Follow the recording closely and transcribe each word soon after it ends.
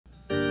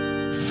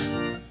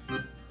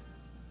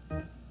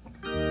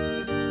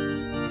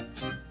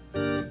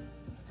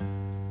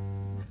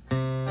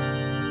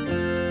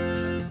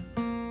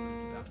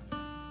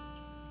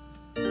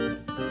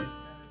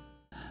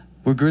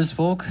We're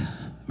Grizfolk.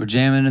 We're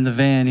jamming in the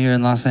van here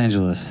in Los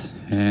Angeles.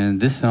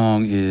 And this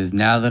song is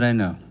Now That I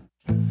Know.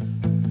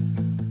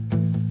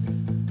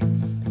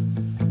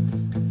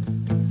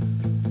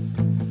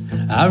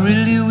 I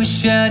really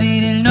wish I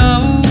didn't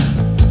know,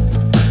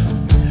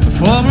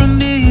 for a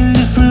million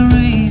different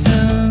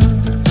reasons.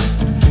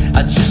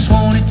 I just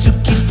wanted to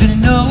get the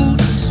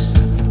notes.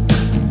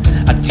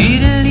 I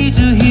didn't need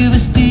to hear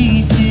his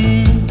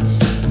thesis.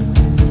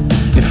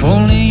 If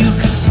only you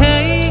could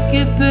take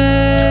it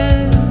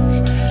back,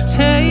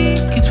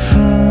 take it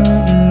from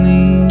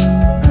me.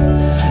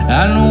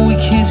 I know we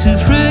can't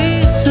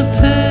erase the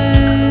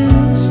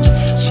past,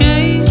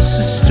 change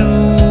the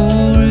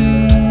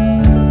story.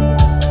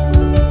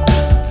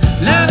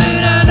 Now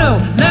that I know,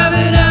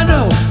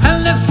 I'll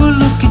never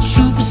look at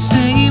you the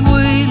same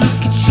way,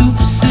 look at you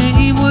the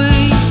same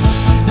way.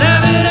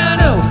 Now that I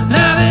know,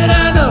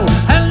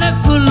 I'll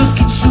never look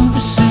at you the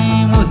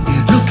same way,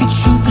 look at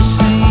you the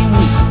same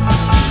way.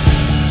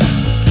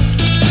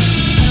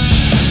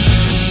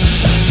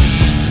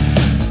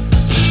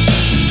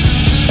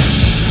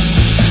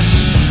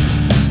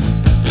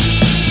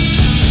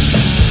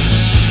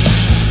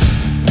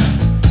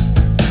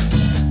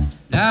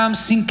 Now I'm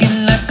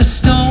sinking like a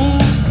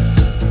stone.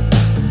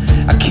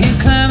 I can't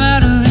climb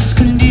out of this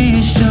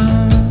condition.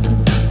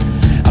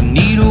 I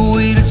need a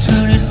way to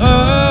turn it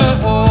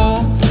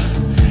off.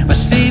 My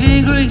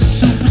saving grace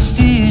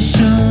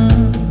superstition.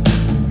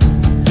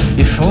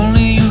 If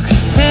only you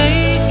could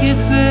take it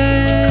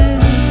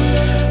back,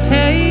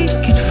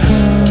 take it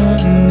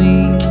from me.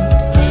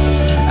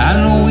 I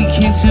know we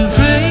can't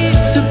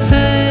erase the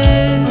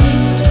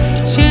past,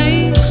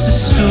 change the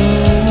story.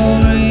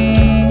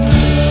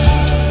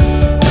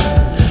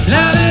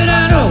 Now that I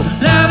know,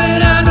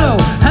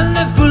 I'll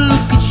never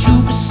look at you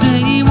the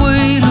same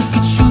way, look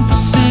at you the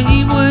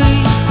same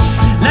way.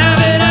 Now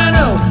that I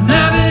know,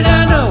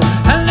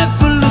 I'll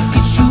never look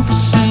at you the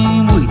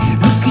same way,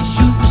 look at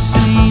you the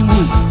same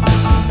way.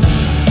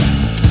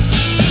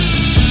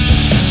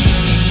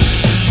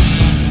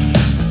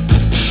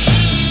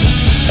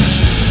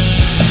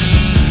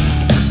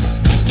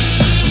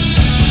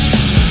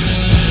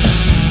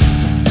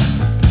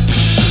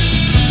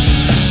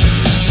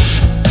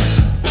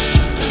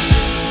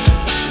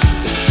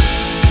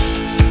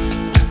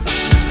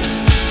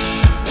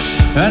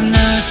 And I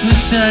just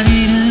wish I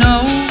didn't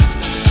know.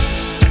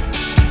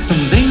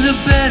 Some things are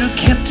better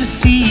kept a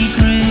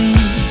secret.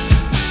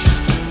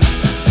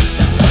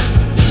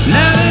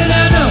 Now that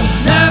I know,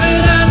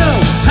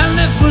 I'll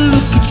never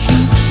look at you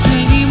the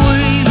same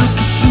way, look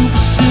at you the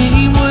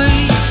same way.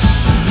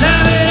 Now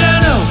that I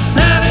know,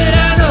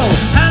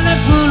 I'll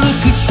never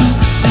look at you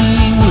the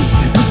same way,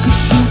 look at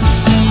you the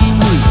same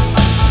way.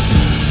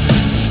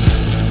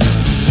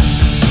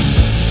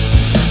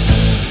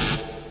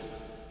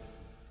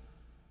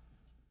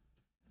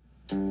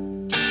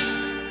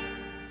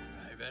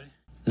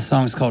 The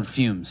song's called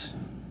Fumes.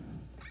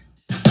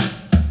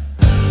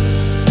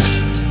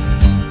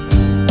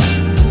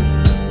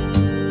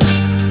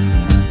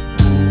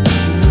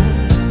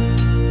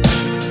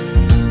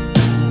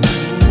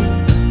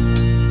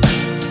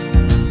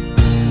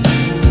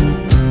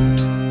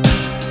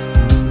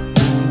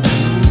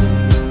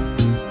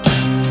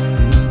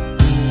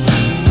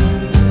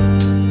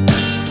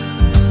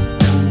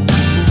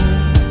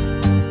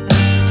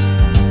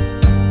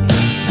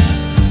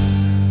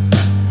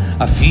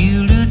 I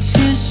feel the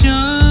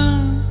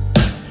tension,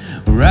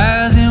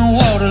 rising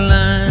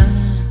waterline.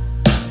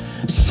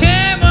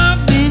 Share my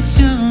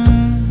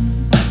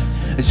vision,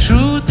 the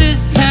truth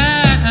this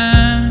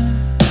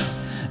time.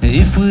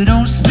 If we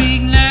don't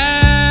speak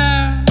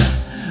now,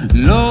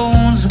 no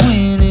one's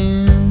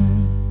winning,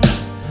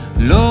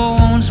 no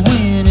one's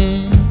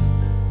winning,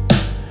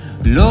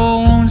 no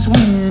one's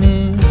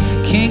winning.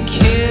 Can't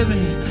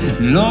carry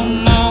no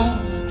more,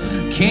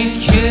 can't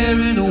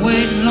carry the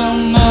weight no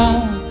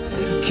more.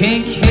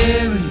 Can't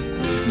carry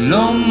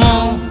no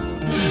more,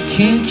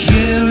 can't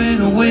carry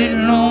the weight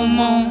no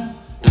more.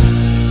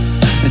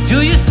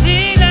 Do you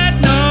see that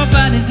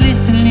nobody's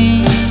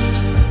listening?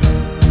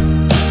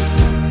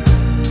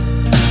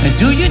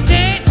 Do you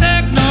dance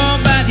like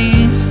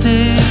nobody's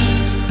there?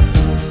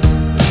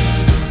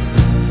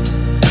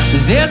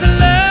 There's a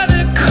love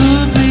that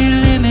could be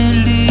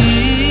limitless.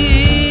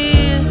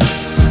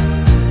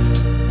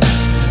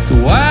 So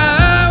why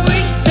are we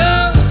so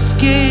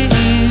scared?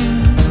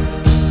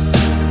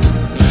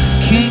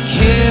 Can't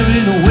carry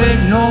the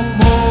weight no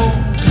more,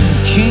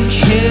 can't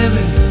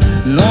carry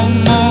no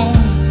more,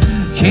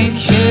 can't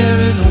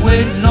carry the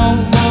weight no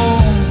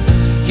more,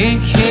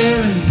 can't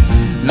carry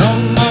no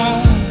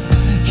more,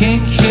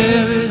 can't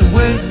carry the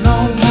weight no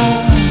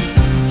more,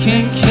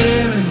 can't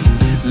carry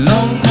no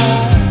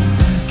more,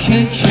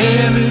 can't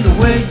carry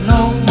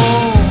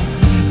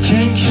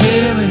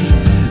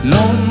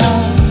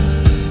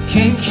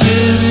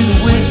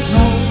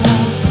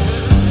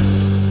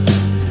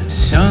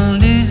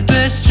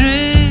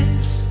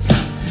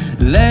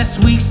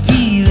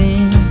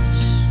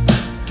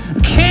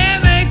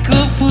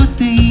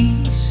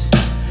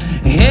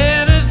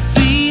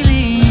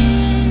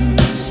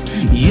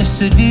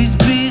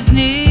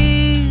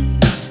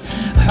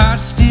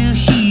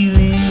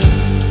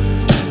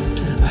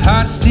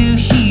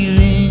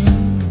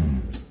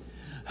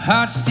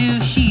heart's still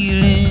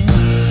healing?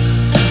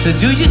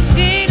 Do you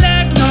see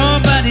like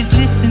nobody's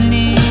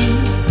listening?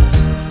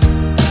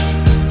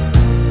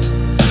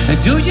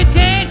 Do you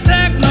dance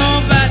like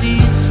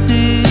nobody's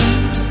there?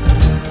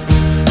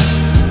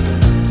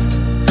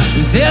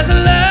 There's a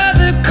love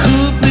that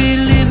could be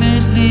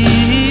limitless.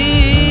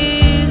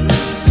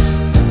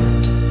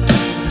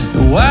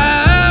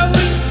 Why are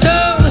we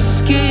so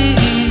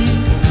scared?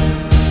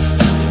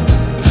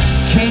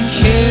 Can't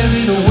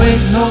carry the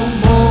weight no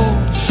more.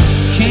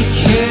 Can't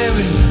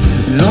carry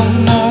no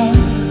more.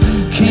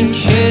 Can't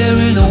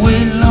carry the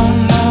weight no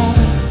more.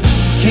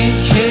 Can't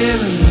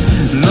carry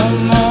no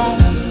more.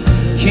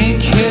 Can't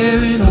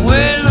carry the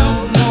weight no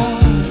more.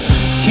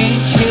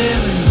 Can't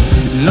carry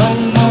no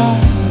more.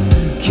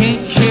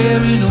 Can't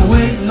carry the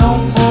weight no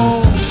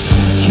more.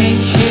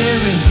 Can't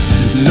carry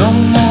no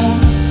more.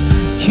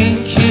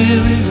 Can't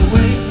carry the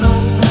weight no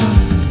more.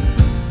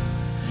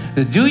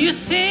 Do you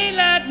sing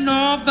like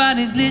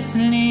nobody's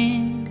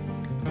listening?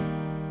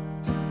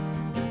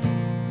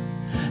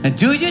 And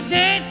do you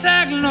dance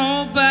like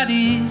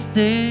nobody's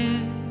there?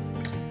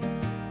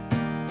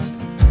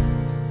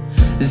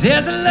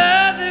 There's a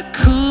love that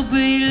could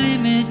be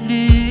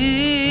limitless.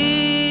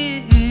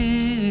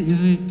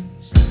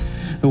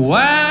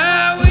 Why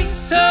are we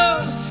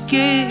so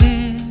scared?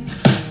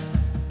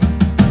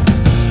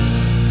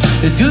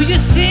 Do you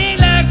sing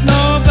like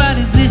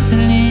nobody's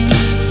listening?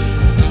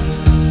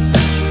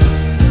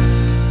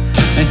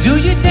 And do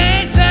you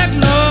dance like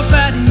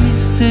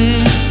nobody's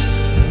there?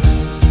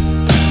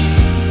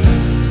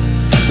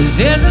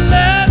 There's a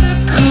love that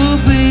could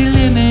be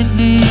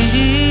limitless.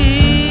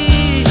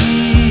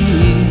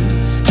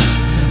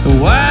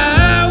 Why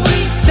are we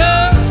so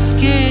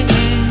scared?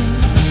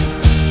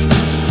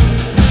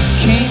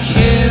 Can't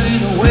carry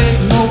the weight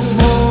no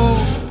more.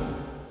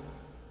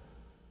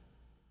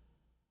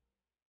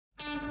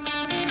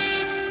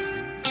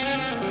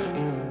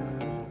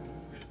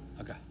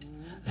 Okay.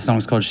 The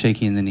song's called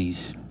Shaky In The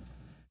Knees.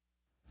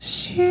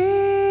 She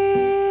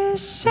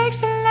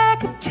shakes it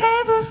like a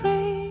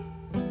tambourine,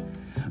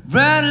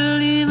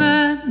 rattling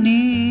my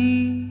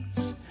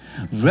knees,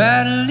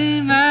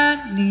 rattling my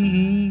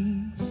knees.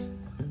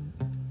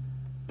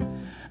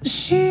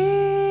 She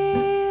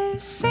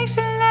sings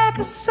it like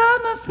a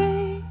summer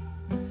rain,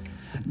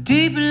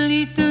 deep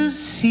beneath the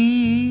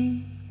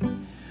sea,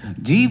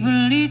 deep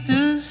beneath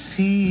the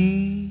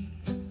sea.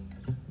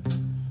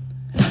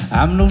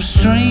 I'm no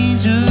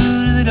stranger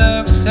to the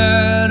dark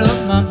side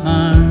of my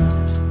mind.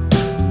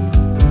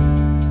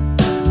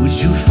 Would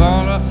you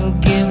fall off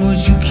again?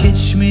 Would you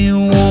catch me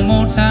one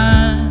more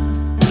time?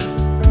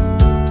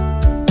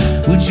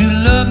 Would you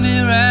love me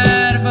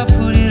right if I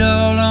put it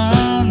all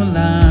on the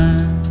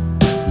line?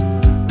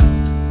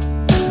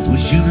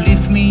 Would you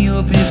lift me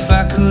up if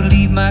I could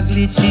leave my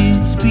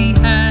glitches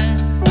behind?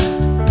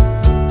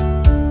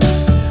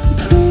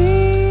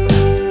 Please,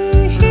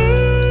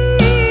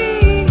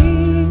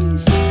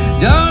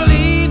 don't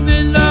leave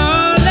me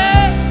lonely.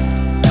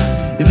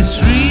 If it's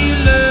real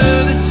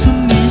love, it's a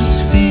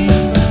misfit.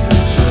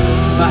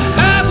 My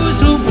heart was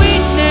a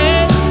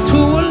witness to a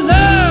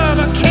love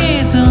I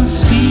can't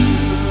unsee.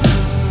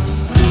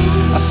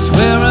 I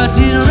swear I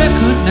didn't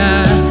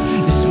recognize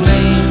this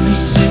man who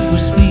said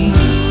was me.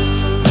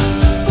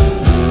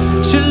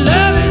 Your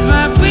love is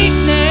my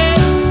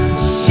weakness.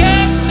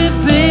 Shake me,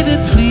 baby,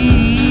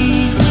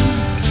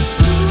 please.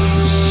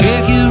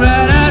 Shake it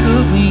right out of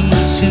me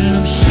till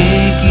I'm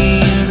shaky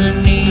in the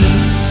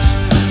knees.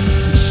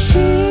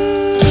 She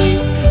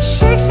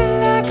shakes it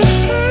like a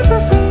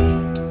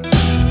tambourine,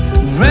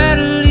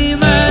 rattling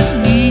my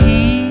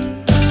knees,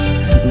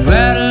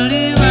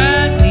 rattling my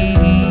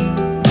knees.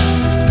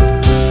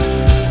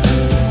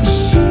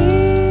 She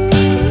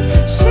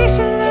shakes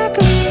it like a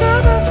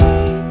summer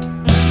rain,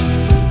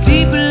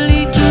 deep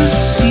beneath the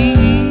sea,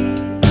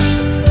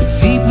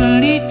 deep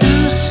beneath the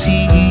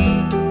sea.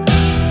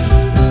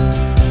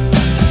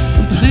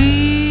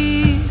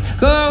 Please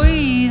go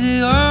easy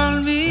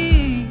on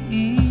me,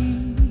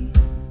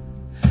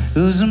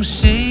 'cause I'm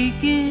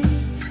shaking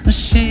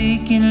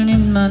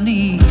in my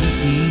knees.